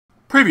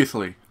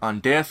Previously on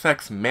Deus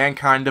Ex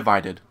Mankind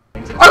Divided.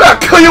 I'm gonna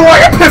kill you while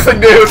you're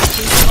pissing, dude!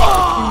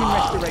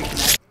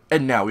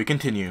 And now we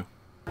continue.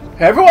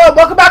 Hey everyone,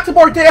 welcome back to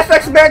more Deus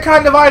Ex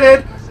Mankind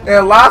Divided. In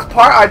the last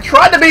part, I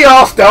tried to be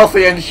all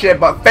stealthy and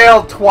shit, but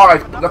failed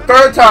twice. The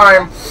third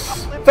time,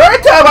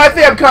 I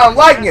think I'm kind of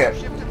liking it.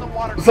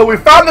 So we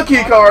found the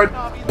key card,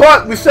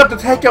 but we still have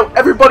to take out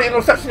everybody in the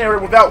reception area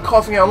without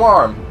causing an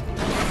alarm.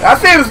 That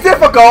seems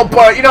difficult,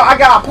 but you know, I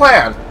got a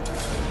plan.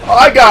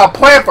 I got a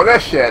plan for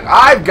this shit.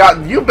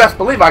 You best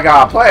believe I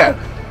got a plan.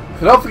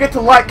 So don't forget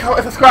to like, comment,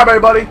 and subscribe,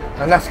 everybody,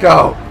 and let's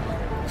go.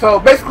 So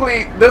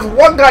basically, there's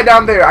one guy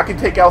down there I can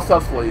take out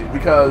successfully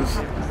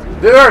because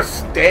there are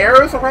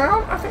stairs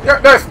around. I think there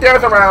are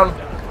stairs around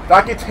that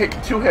I can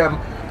take to him,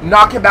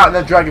 knock him out, and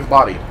then drag his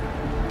body.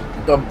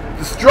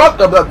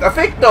 I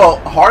think the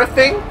hardest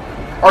thing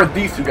are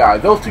these two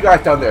guys. Those two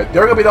guys down there.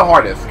 They're gonna be the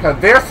hardest because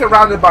they're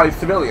surrounded by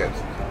civilians.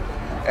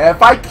 And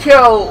if I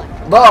kill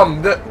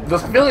them, the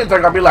civilians are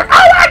gonna be like, "Oh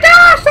my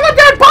gosh, there's a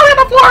dead body on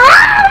the floor!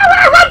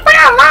 Ah, run for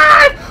your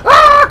life!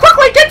 Ah,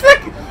 quickly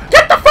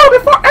get the food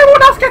before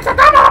everyone else gets it!"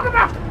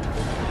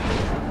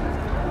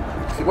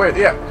 See, where is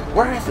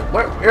it?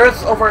 Where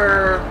is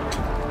over?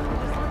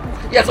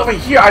 Yeah, it's over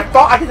here. I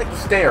thought I could take the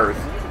stairs,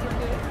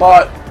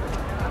 but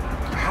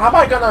how am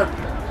I gonna?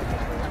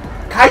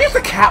 Can I use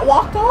the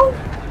catwalk though?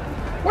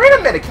 Wait a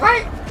minute,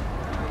 can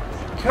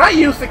I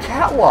use the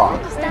catwalk?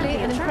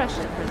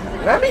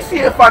 Let me see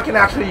if I can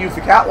actually use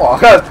the catwalk.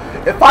 Because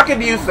if I can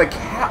use the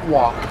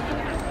catwalk,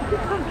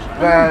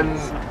 then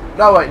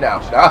no, wait, no.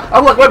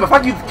 I'm like, wait, if I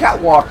can use the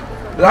catwalk,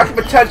 then I can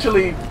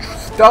potentially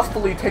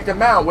stealthily take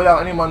them out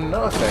without anyone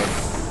noticing.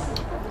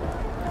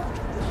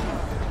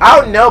 I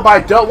don't know, but I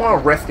don't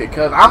want to risk it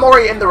because I'm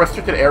already in the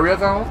restricted area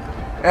zone.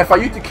 And if I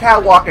use the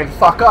catwalk and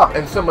fuck up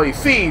and somebody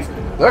sees,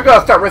 they're gonna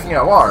start risking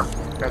an alarm.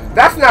 And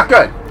that's not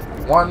good.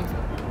 1,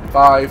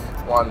 5,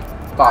 1,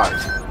 5.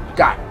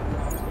 Got it.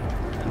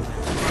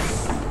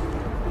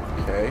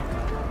 Okay.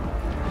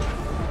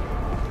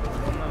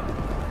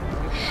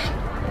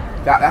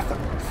 That's the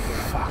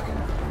fuck.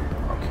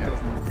 Okay.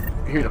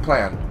 Here's the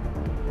plan.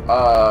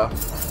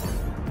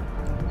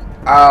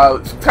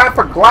 It's time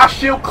for glass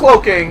shield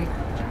cloaking.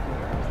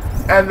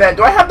 And then,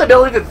 do I have the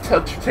ability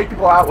to take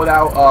people out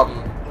without,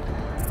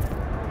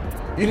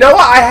 you know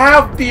what? I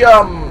have the,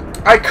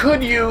 I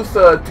could use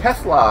the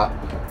Tesla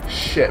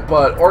shit,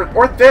 but,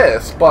 or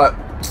this, but,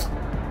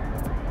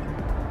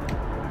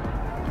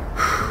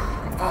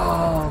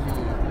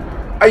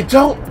 I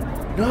don't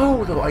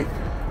know, though.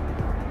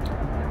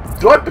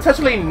 Do I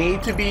potentially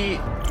need to be,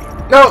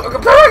 no, go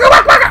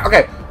back,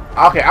 okay,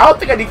 I don't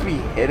think I need to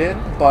be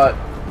hidden, but,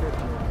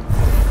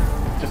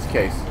 just in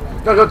case.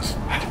 No, just,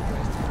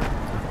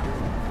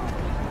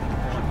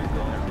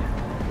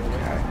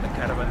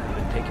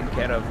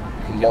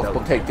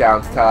 multiple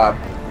takedowns, Todd.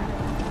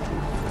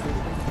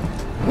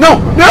 No!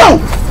 No!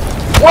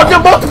 Why do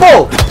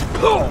multiple?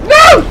 No!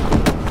 No!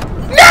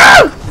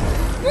 No!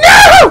 No!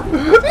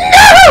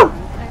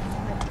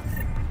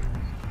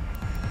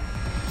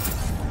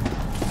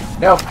 No!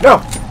 No! No!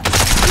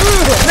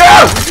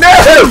 No!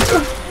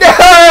 No!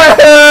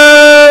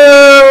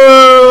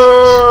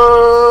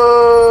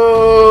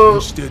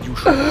 Instead, you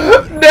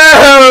should.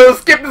 No!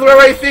 Skip has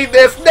already seen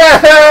this. No!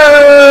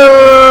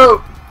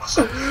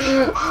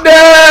 No!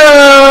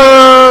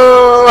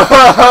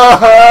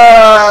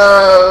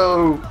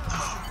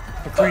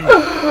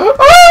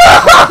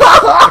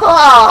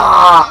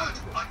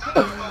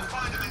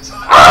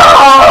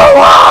 Oh,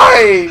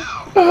 why?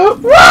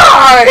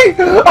 Why?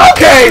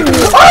 Okay!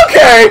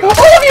 Okay! All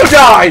of you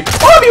die!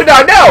 All of you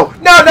die! No!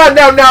 No, no,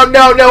 no, no,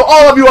 no, no!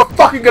 All of you are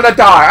fucking gonna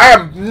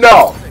die!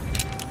 No! I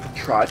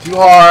tried too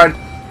hard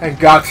and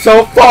got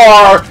so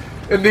far!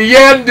 In the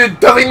end,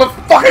 it doesn't even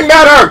fucking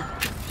matter!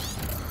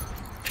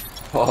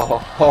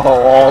 Oh,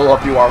 all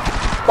of you are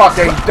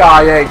fucking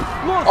dying!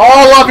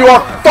 All of you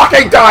are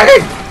fucking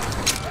dying!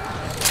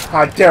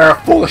 How dare a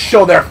fool to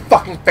show their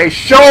fucking face!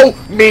 Show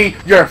me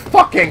your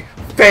fucking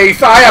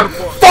face! I am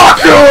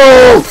fuck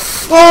you!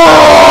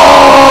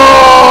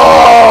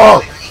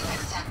 Oh!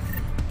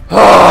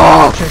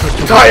 Oh!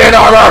 Titan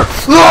armor!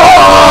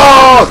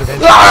 Oh!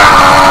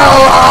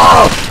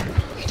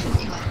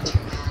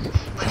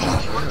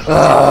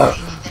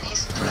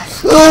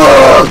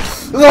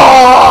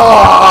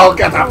 Oh!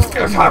 Get up!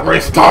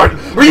 Restart!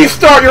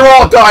 Restart! You're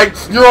all dying!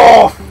 You're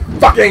all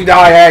fucking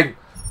dying!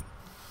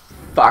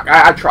 Fuck,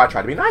 I tried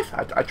to be nice.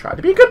 I tried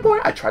to be a good boy.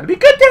 I tried to be a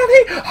good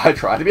daddy. I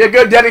tried to be a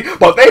good daddy,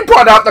 but they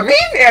brought out the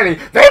mean daddy.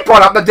 They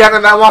brought out the daddy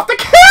that wants to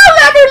kill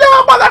every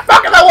little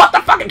motherfucker that wants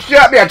to fucking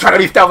shoot me. I try to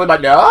be stealthy, but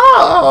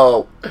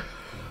no.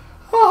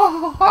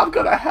 Oh, I'm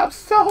gonna have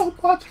so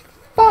much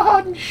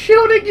fun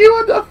shooting you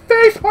in the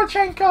face,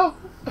 Marchenko.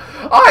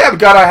 I am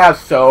gonna have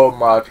so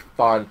much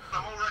fun.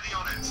 I'm already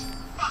on it.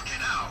 Fucking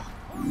hell.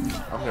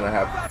 I'm gonna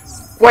have...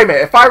 Wait a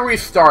minute, if I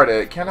restart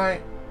it, can I...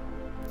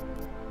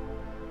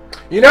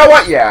 You know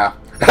what? Yeah.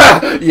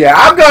 Yeah,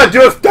 I'm gonna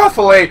do it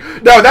stealthily.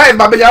 No, that is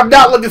my mission. I'm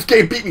not letting this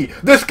game beat me.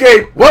 This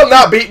game will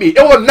not beat me.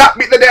 It will not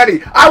beat the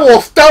daddy. I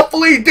will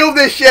stealthily do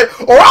this shit,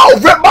 or I'll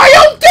rip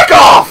my own dick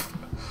off!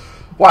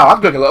 Wow,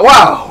 I'm doing a little.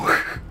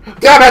 Wow!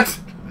 Damn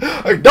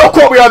it! Don't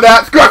quote me on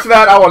that! Scratch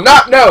that! I will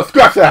not know!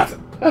 Scratch that!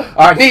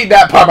 I need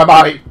that part of my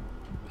body!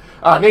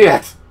 I need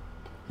it!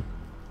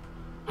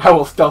 I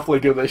will stealthily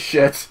do this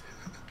shit.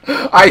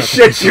 I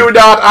shit you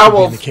not! I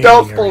will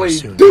stealthily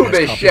do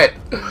this shit!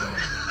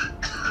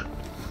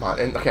 Come on,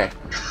 okay.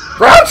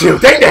 Round 2!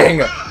 Ding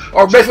ding!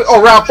 Or basically,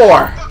 oh, round 4!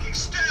 Fucking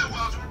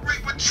stairwells were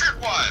rigged with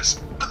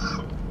tripwires.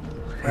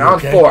 Round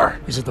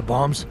 4. Is it the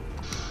bombs?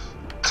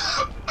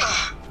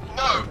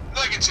 No,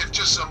 negative,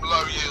 just some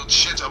low-yield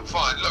shit. I'm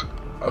fine. Look.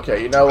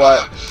 Okay, you know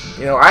what?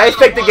 You know, I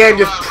think the game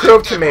just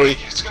proved to me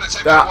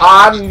that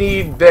I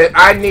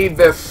need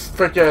this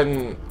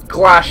freaking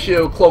glass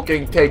shield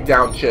cloaking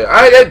takedown shit.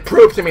 It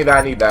proved to me that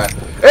I need that.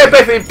 It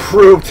basically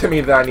proved to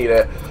me that I need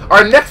it.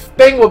 Our next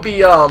thing will be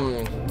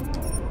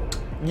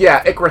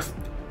yeah, Icarus.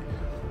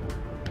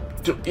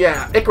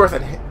 Yeah, Icarus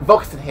and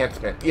Focus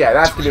Enhancement. Yeah,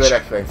 that's gonna be the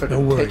next thing. So No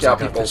worries, take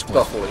out I got people this one.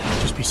 stealthily.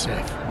 Just be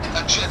safe.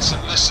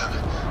 Jensen, listen.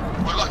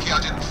 We're lucky I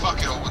didn't fuck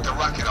it all with the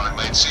racket I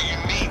made, so you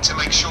need to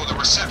make sure the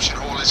reception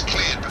hall is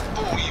cleared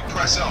before you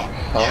press on.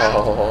 Yeah?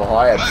 Oh,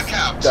 I Back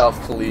am out.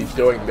 stealthily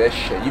doing this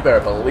shit. You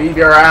better believe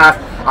your ass.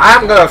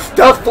 I'm gonna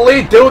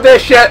stealthily do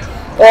this shit,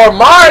 or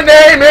my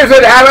name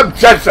isn't Adam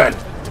Jensen.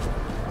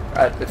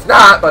 It's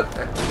not,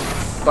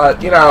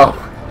 but you know,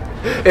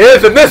 it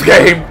is in this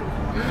game.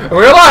 In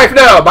real life,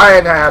 no, my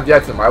name is Adam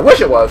Jensen. I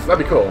wish it was.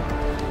 That'd be cool.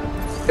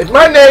 If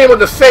my name was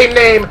the same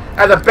name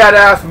as a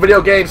badass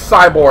video game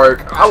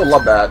cyborg, I would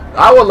love that.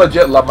 I would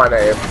legit love my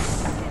name.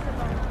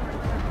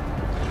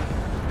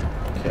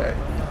 Okay.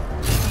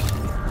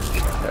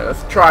 Okay,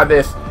 let's try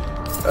this.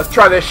 Let's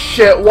try this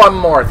shit one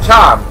more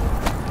time.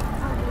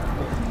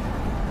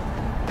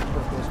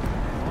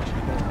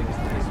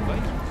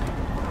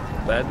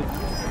 Bad.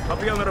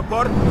 Copy on the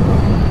report.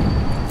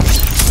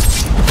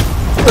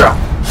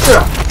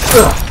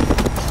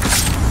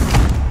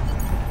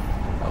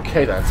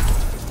 Okay then.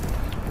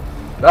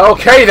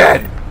 Okay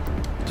then!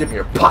 Give me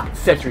your pocket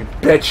sentry,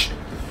 bitch!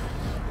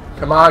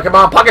 Come on,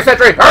 pocket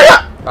sentry! Hurry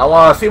up! I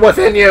wanna see what's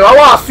in you! I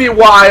wanna see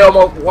why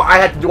I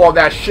had to do all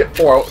that shit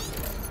for.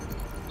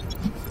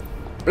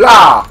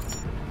 Blah!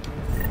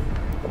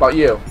 What about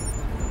you?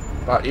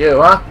 About you,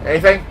 huh?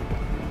 Anything?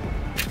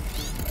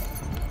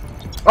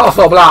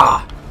 Also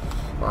blah!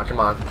 Come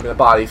on, give me the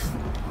bodies.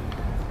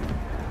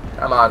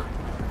 Come on.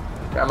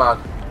 Come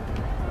on.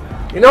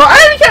 You know what? I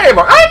don't even care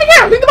anymore! I don't even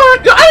care! Leave them on!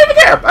 I don't even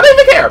care! I don't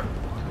even care!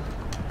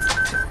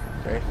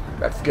 Okay,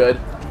 that's good.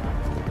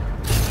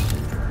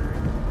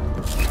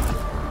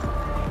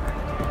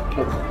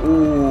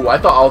 Ooh, I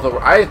thought I was over.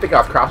 I didn't think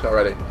I was crouching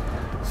already.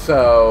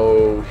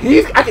 So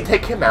I can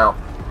take him out.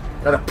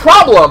 Now the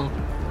problem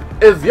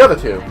is the other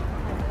two.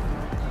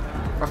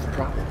 What's the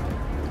problem?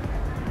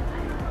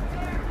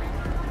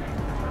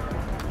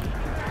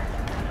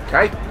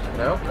 Okay,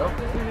 no.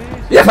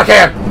 Yes, I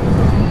can.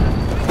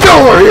 Get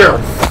over here.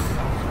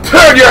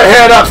 Turn your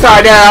head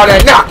upside down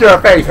and knock your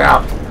face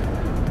out.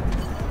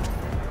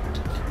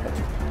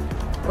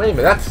 Wait a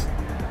minute, that's...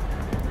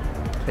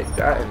 Take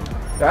that and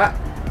that.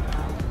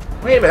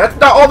 Wait a minute, that's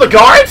not all the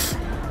guards?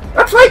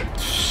 That's like...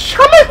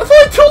 How many... That's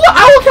only two...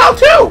 I will count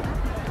two!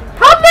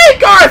 How many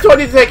guards do I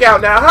need to take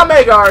out now? How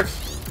many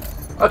guards?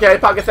 Okay,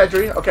 pocket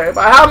sentry. Okay,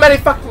 but how many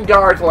fucking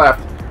guards left?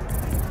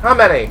 How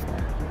many?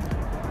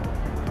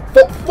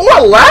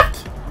 Four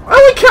left? I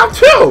only count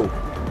two!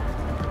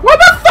 What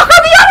the fuck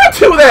are the other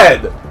two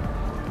then?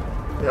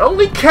 I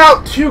only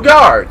count two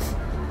guards.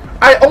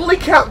 I only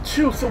count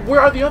two, so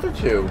where are the other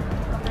two?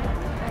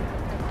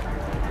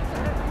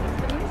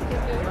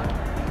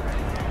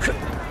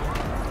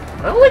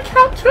 I only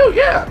count two,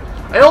 yeah.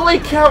 I only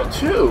count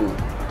two.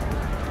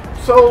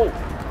 So,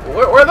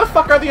 where the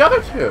fuck are the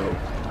other two?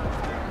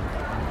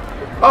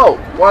 Oh,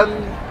 one...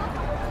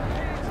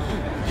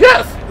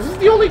 Yes! This is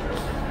the only...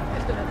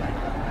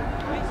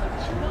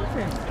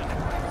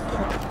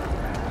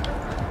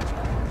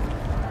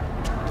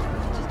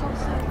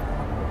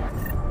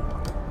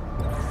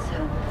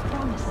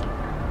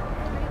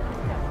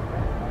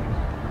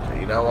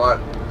 You know what?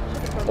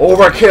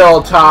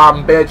 Overkill,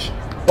 Tom, bitch.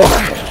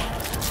 Overkill.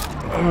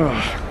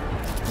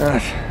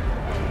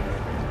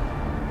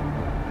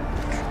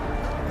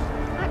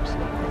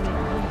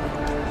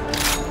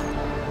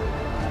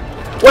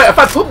 Wait, if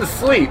I put them to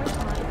sleep,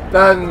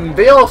 then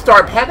they'll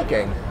start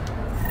panicking.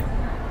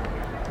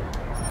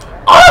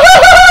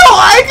 Oh,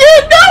 I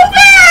didn't know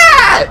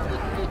that!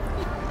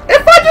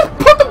 If I just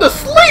put them to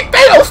sleep,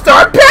 they'll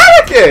start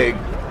panicking!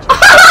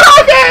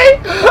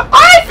 Okay!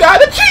 I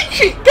found a cheat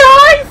sheet,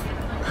 guys!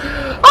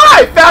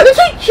 I found a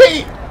cheat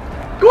sheet!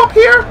 Go up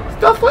here,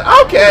 stuff like...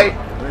 Okay.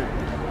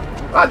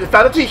 I just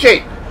found a cheat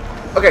sheet.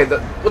 Okay,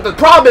 what the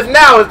problem is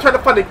now is trying to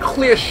find a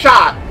clear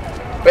shot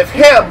with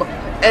him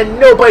and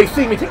nobody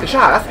seeing me take the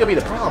shot. That's gonna be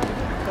the problem.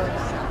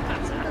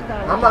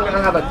 I'm not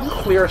gonna have a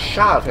clear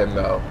shot of him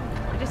though.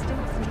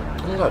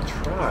 I'm gonna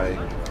try.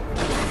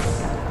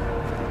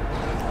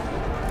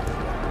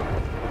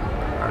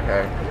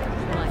 Okay.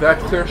 Is that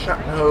a clear shot?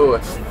 No,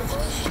 it's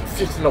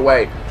just in the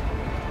way.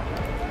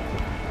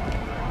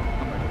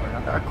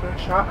 Got a clear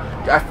shot?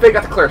 I think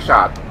that's a clear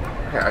shot.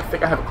 Okay, I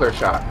think I have a clear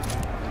shot.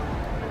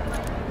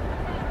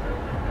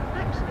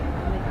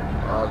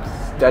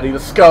 Steady the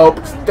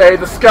scope. Steady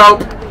the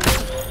scope.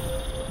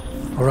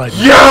 All right.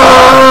 Yes!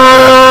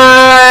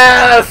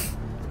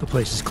 The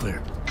place is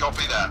clear.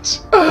 Copy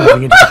that.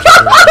 Moving into the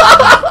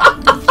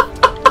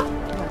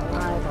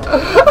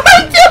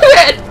I did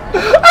it!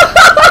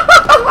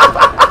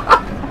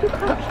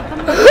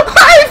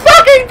 I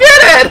fucking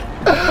did it!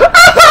 I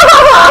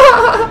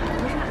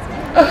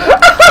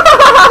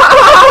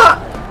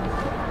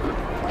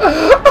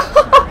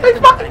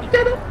fucking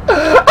did it!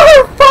 I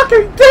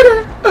fucking did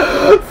it!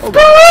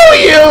 Screw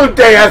you,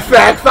 Deus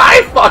Ex!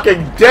 I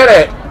fucking did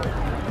it!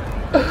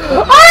 I'm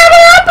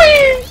happy!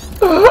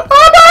 I'm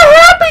a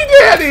happy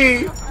daddy!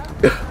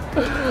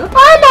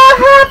 I'm a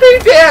happy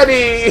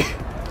daddy!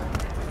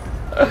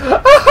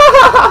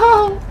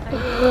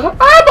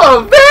 I'm a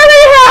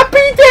very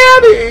happy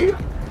daddy!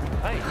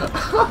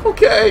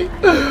 Okay.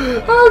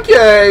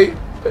 Okay.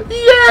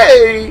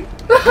 Yay!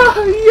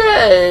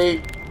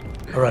 Yay!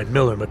 Alright,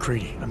 Miller,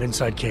 McCready. I'm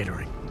inside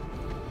catering.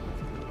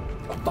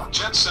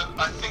 Jensen,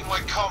 I think my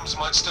comms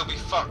might still be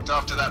fucked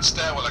after that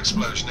stairwell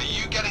explosion. Are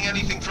you getting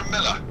anything from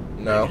Miller?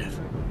 No. Negative.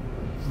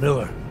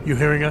 Miller, you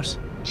hearing us?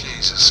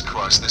 Jesus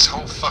Christ, this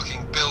whole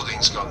fucking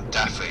building's gone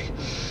daffy.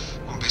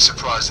 Wouldn't be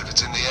surprised if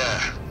it's in the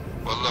air.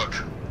 Well look,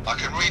 I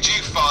can read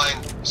you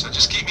fine, so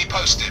just keep me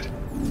posted.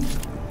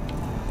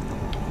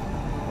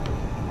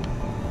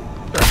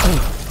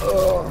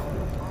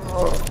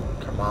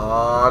 Come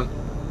on.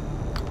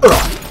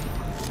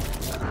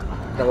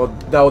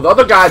 Now the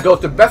other guy goes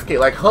to investigate,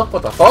 like, huh?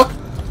 What the fuck?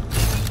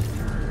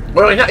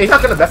 Wait, he's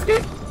not gonna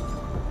investigate?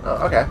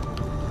 Oh, okay.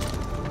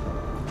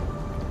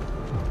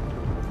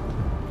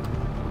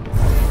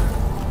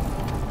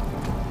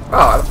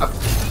 Oh, I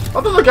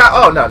thought the guy.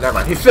 Oh, no, never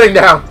mind. He's sitting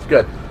down.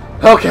 Good.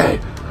 Okay.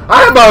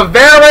 I'm a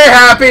very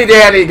happy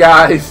daddy,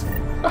 guys.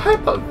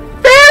 I'm a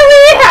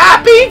very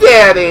happy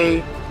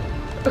daddy.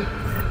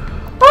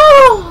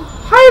 Oh,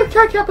 I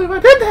can't believe I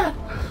did that.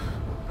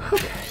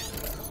 Okay.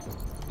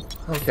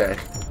 Okay.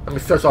 Let me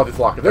search all these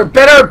lockers. There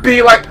better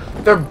be like,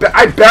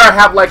 I better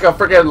have like a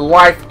freaking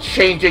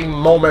life-changing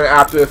moment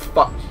after this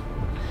fuck.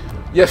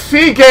 You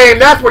see, game,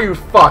 that's where you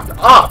fucked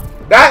up.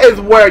 That is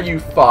where you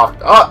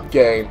fucked up,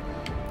 game.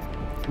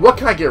 What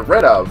can I get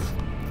rid of?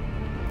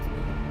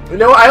 You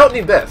know what? I don't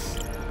need this.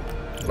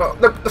 Well,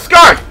 the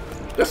scarf!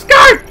 The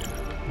scarf!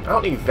 I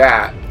don't need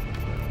that.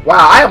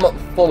 Wow, I am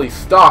fully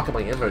stocked in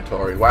my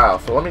inventory. Wow,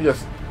 so let me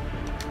just...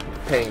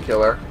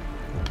 Painkiller.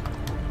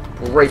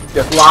 Break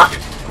this lock.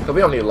 So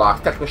we don't need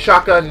locks. Tactical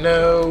shotgun,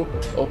 no.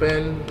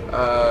 Open.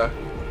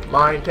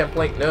 Mine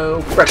template,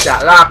 no. Break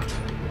that lock.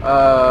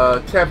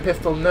 10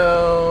 pistol,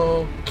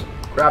 no.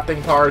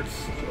 Crafting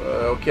parts.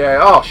 Okay.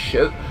 Oh,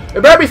 shit.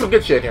 There better be some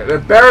good shit in here. There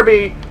better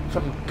be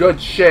some good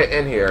shit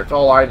in here. That's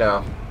all I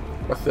know.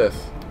 What's this?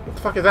 What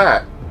the fuck is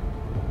that?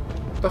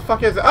 What the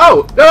fuck is it?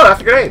 Oh! No,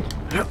 that's a grenade.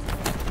 What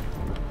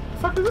the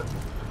fuck is it?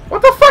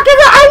 What the fuck is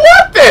that? I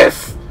want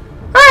this!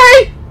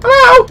 Hey!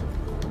 Hello!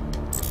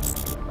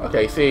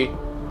 Okay, see.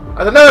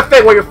 That's another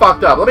thing where you're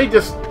fucked up. Let me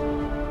just...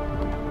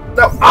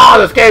 No. Ah,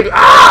 this game...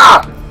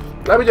 Ah!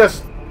 Let me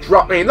just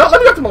drop me. No, let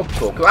me get the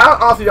multi-tool. Because I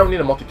honestly don't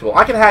need a multi-tool.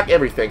 I can hack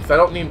everything, so I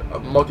don't need a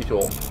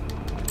multi-tool.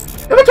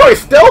 Inventory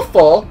is still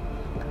full.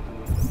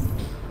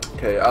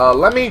 Okay,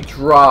 let me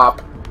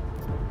drop...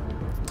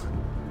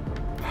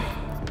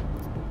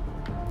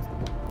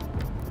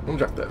 Let me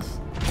drop this.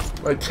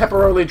 Let me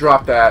temporarily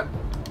drop that.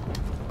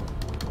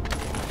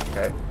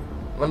 Okay.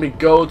 Let me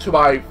go to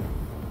my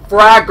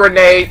frag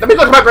grenade. Let me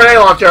go to my grenade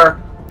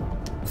launcher.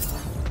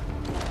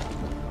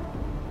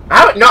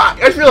 I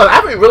just realized I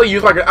haven't really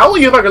used my... I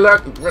only use my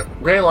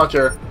grenade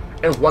launcher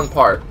in one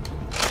part.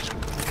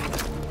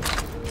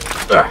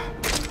 Ugh.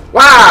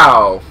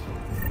 Wow.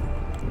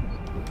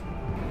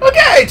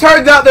 Okay,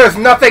 turns out there's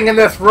nothing in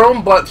this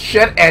room but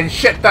shit and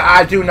shit that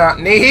I do not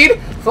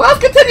need. So let's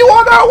continue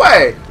on our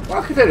way.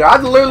 Let's continue. I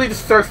literally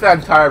just searched that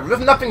entire room.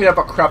 There's nothing there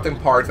but crafting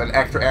parts and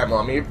extra ammo.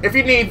 I mean, if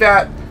you need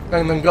that,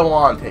 then go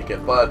on, take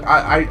it. But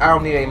I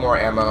don't need any more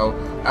ammo.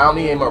 I don't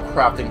need any more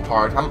crafting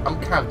parts. I'm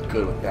kind of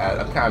good with that.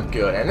 I'm kind of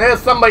good. And there's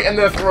somebody in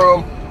this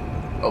room.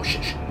 Oh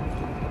shit.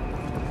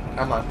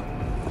 Come on.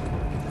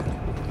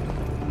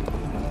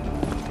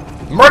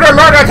 Murder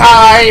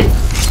time!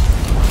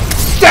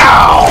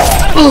 Down!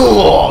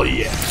 Oh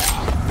yeah.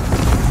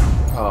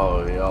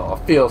 Oh yo,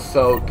 it feels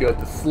so good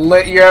to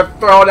slit your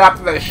throat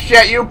after the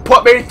shit you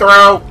put me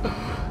through.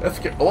 Let's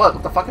get.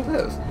 What the fuck is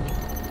this?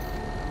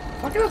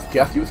 Fuck is this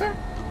guest user?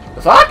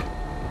 The fuck?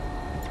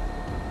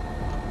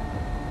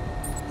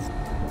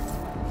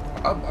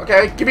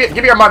 Okay, give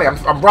me your money.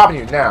 I'm robbing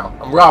you now.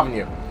 I'm robbing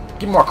you.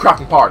 Give me more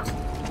crafting parts.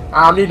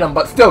 I don't need them,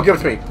 but still give it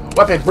to me.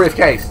 Weapon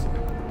briefcase.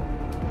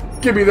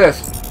 Give me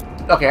this.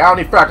 Okay, I don't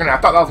need frag grenade. I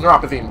thought that was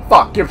neuropathy.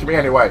 Fuck, give it to me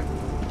anyway.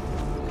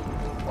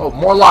 Oh,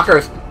 more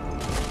lockers.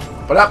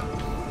 Open up.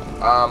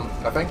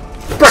 Nothing.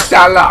 Break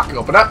that lock.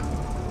 Open up.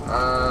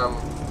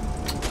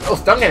 Oh,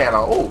 stun gun ammo.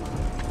 Oh.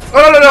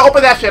 Oh, no.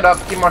 Open that shit up.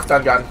 Keep more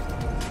stun gun.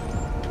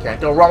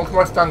 Can't go wrong with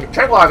more stun gun.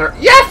 Tranquilizer.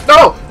 Yes!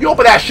 No! You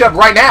open that shit up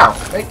right now.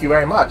 Thank you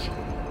very much.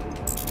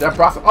 That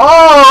process.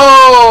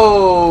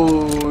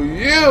 Oh,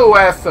 you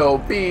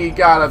SOB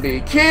gotta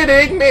be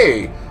kidding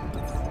me.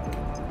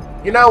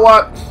 You know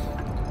what?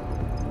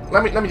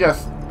 Let me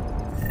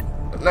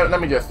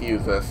just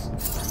use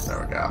this.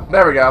 There we go.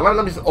 There we go.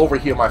 Let me just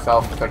overheal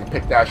myself so I can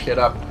pick that shit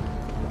up.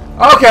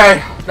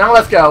 Okay, now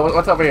let's go.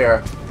 What's over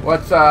here?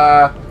 What's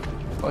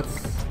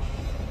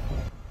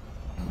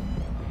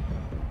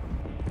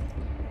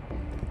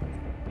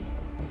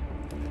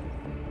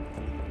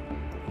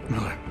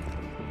Miller.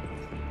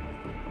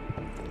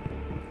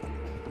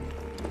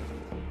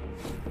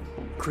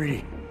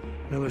 Creedy.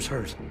 Miller's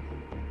hurt.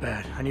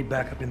 Bad. I need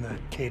backup in the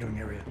catering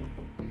area.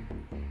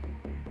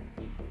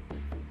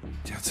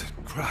 Jensen,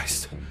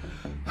 Christ.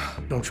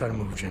 Don't try to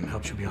move, Jim.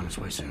 Help should be on its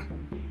way soon.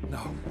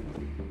 No.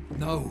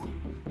 No.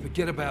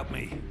 Forget about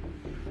me.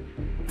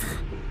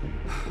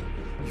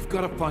 You've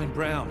got to find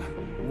Brown.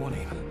 Warn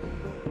him.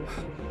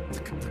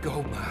 The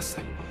gold mask.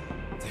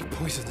 They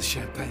poisoned the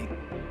champagne.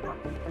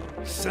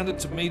 Send it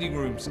to meeting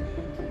rooms.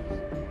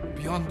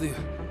 Beyond the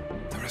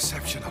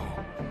reception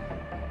hall.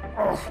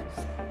 Oh,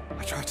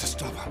 I tried to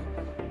stop him.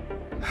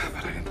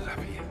 But I ended up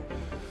here.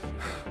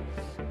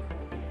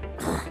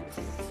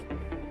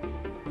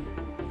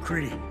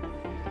 Creedy.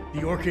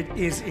 The Orchid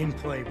is in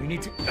play. We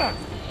need to...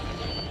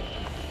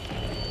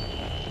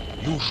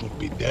 You should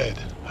be dead,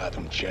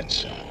 Adam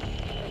Jensen.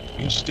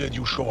 Instead,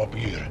 you show up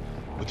here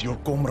with your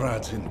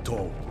comrades in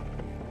tow,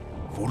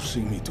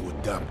 forcing me to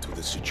adapt to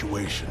the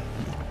situation.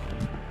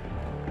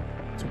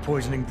 So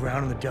poisoning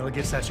Brown and the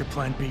delegates, that's your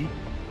plan B?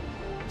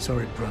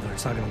 Sorry, brother,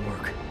 it's not gonna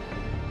work.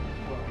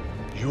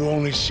 You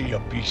only see a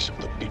piece of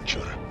the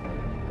picture.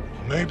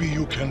 Maybe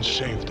you can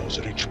save those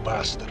rich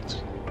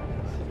bastards.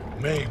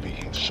 Maybe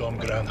in some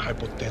grand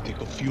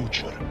hypothetical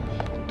future,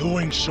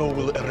 doing so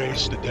will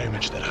erase the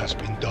damage that has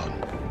been done,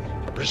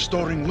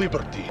 restoring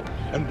liberty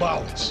and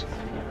balance,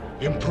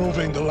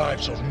 improving the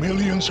lives of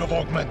millions of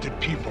augmented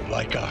people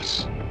like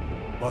us.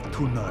 But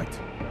tonight,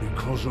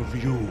 because of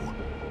you,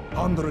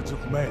 hundreds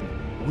of men,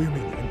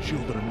 women and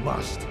children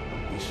must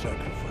be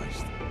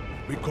sacrificed.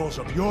 Because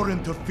of your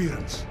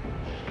interference,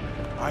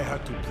 I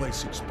had to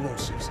place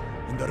explosives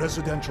in the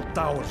residential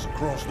towers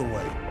across the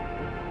way.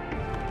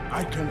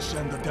 I can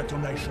send a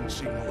detonation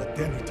signal at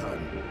any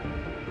time.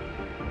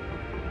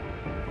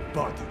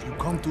 But if you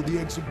come to the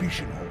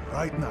exhibition hall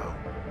right now,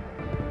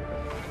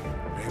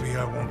 maybe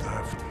I won't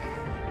have to.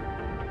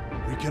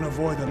 We can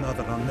avoid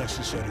another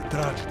unnecessary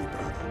tragedy,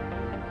 brother.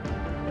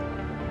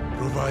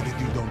 Provided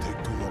you don't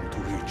take too long to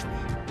reach me.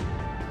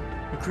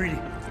 McCready,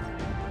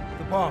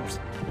 the bombs.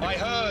 I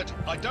heard.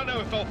 I don't know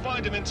if I'll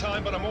find him in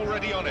time, but I'm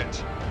already on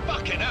it.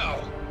 Fucking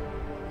hell!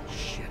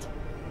 Shit.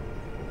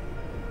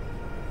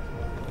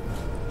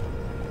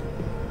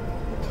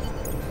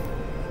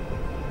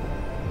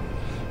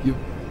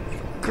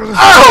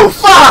 Oh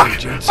fuck!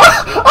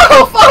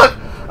 Oh fuck!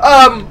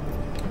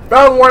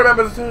 Brown warned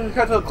members to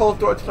head to the closed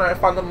door tonight. I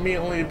found them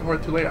immediately before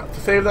it's too late to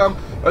save them.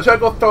 I tried to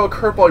go throw a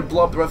curveball and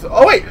blow up the rest of.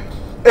 Oh wait!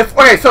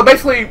 Okay, so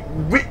basically,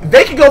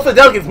 they can go for the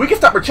delegates. We can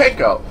stop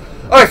Marchenko.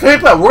 Okay, so here's the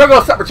plan. We're gonna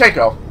go stop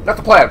Marchenko. That's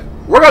the plan.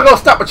 We're gonna go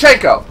stop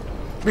Marchenko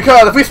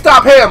because if we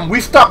stop him,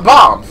 we stop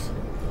bombs.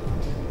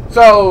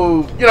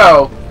 So you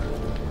know,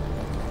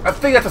 I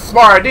think that's a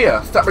smart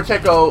idea. Stop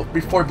Marchenko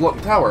before we blow up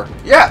the tower.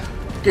 Yeah.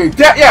 Okay,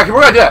 yeah,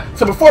 we're gonna do that.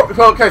 So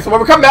okay, so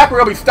when we come back, we're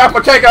gonna be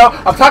stopping Marchenko.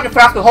 I'm talking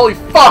fast, but holy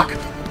fuck!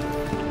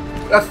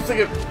 That's the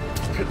thing.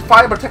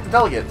 Find and protect the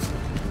delegates.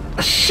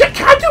 Shit,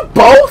 can I do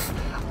both?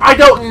 I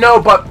don't know,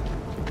 but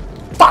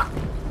fuck.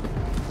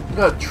 I'm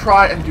gonna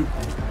try and do.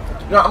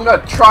 No, I'm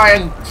gonna try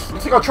and. I'm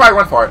gonna try and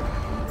run for it.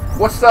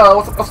 What's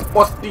the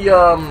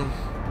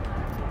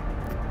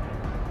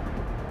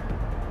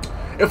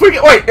If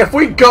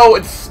we go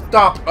and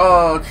stop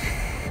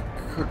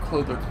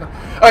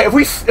Alright,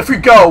 if we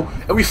go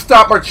and we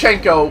stop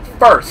Marchenko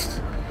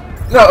first.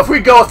 No, if we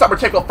go and stop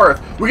Marchenko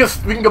first, we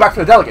can go back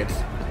to the delegates.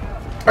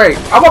 Alright,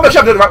 I want to make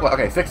sure I'm doing the right one.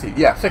 Okay, 16.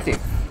 Yeah, 16.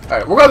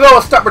 Alright, we're gonna go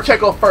and stop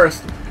Marchenko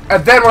first,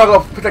 and then we're gonna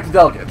go protect the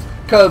delegates.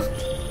 Because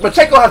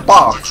Marchenko has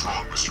bombs. What's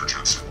wrong, Mr.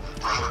 Jensen?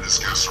 Brown and his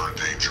guests are in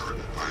danger.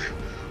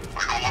 I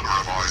no longer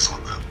have eyes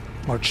on them.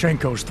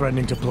 Marchenko's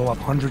threatening to blow up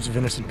hundreds of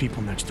innocent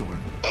people next door.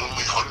 Only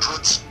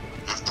hundreds?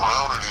 If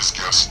Brown and his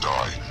guests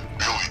die,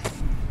 millions.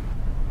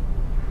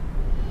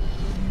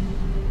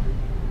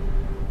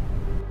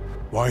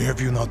 Why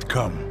have you not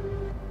come?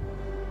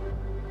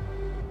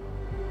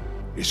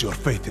 Is your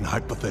faith in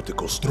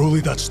hypotheticals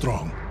truly that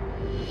strong?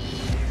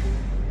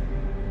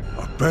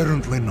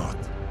 Apparently not.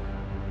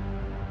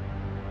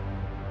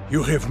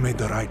 You have made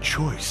the right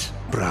choice,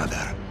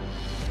 brother.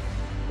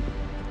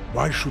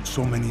 Why should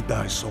so many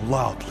die so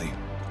loudly,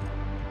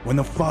 when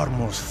a far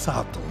more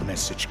subtle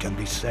message can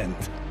be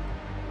sent?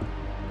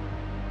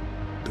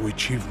 To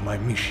achieve my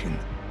mission,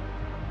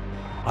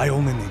 I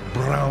only need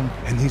Brown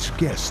and his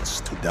guests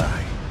to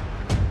die.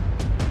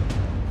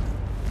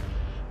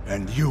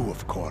 And you,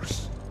 of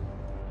course.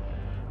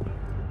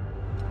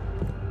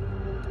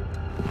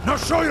 Now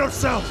show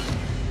yourself!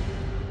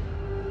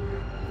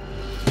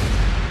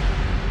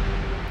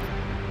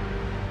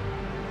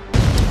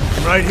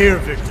 I'm right here,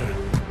 Victor.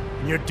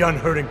 And you're done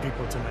hurting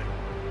people tonight.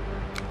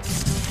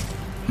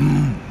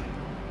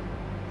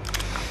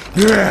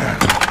 Yeah.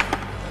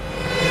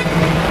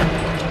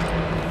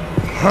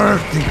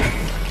 Hurting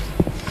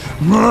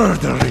them.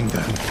 Murdering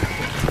them.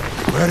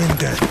 Wherein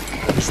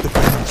death is the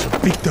penance of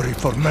victory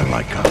for men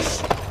like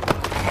us.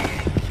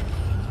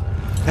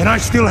 And I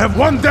still have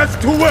one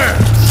death to wear!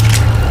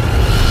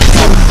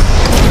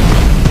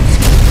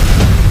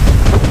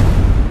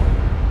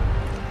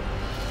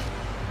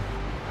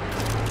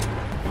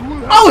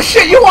 Oh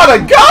shit, you wanna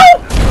go?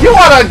 You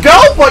wanna go?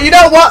 But you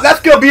know what? That's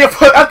gonna be in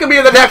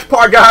the next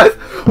part, guys.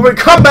 When we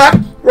come back,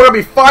 we're gonna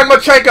be fighting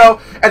Marchenko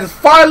and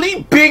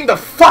finally beating the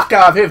fuck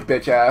out of his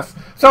bitch ass.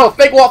 So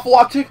thank you all for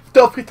watching.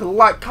 Feel free to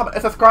like, comment,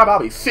 and subscribe. I'll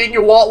be seeing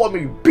you all when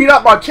we beat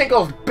up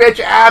Marchenko's bitch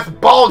ass,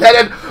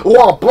 bald-headed, who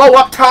wanna blow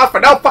up town for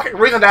no fucking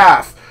reason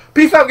ass.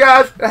 Peace out,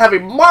 guys, and have a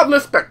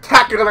marvelous,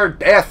 spectacular,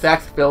 Deus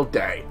Ex-filled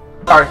day.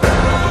 Sorry.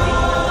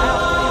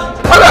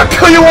 I'm gonna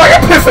kill you while you're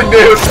pissing,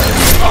 dude!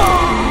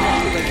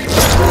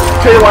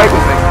 Kill you while you're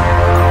pissing.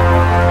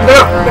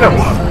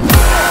 No.